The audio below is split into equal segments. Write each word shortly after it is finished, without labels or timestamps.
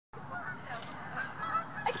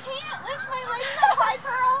can't lift my legs that high,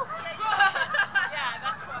 Pearl. Yeah,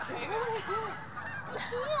 that's why.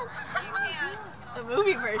 I can't. The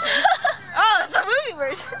movie version. Oh, it's a movie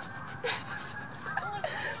version.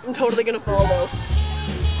 I'm totally gonna fall though.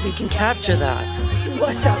 We can capture that.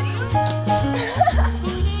 Watch out.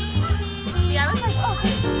 See, I was like, oh,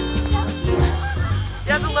 that's cute.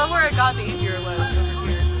 Yeah, the lower it got, the easier it was over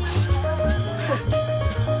here.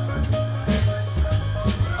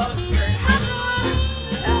 Oh, skirt.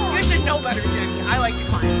 You should know better, Jackie. I like to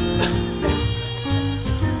climb.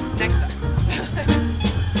 Next time.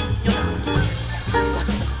 You'll know. I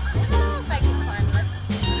don't know if I can climb this.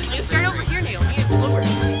 You start over here, Naomi. It's lower. I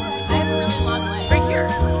have really long legs. Right here.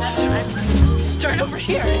 Start over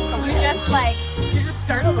here. You just like, You just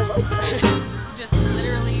start on the rope. just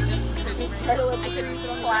literally just couldn't. I couldn't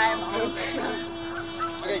climb all the way.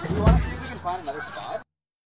 Okay, do you want to see if we can find another spot?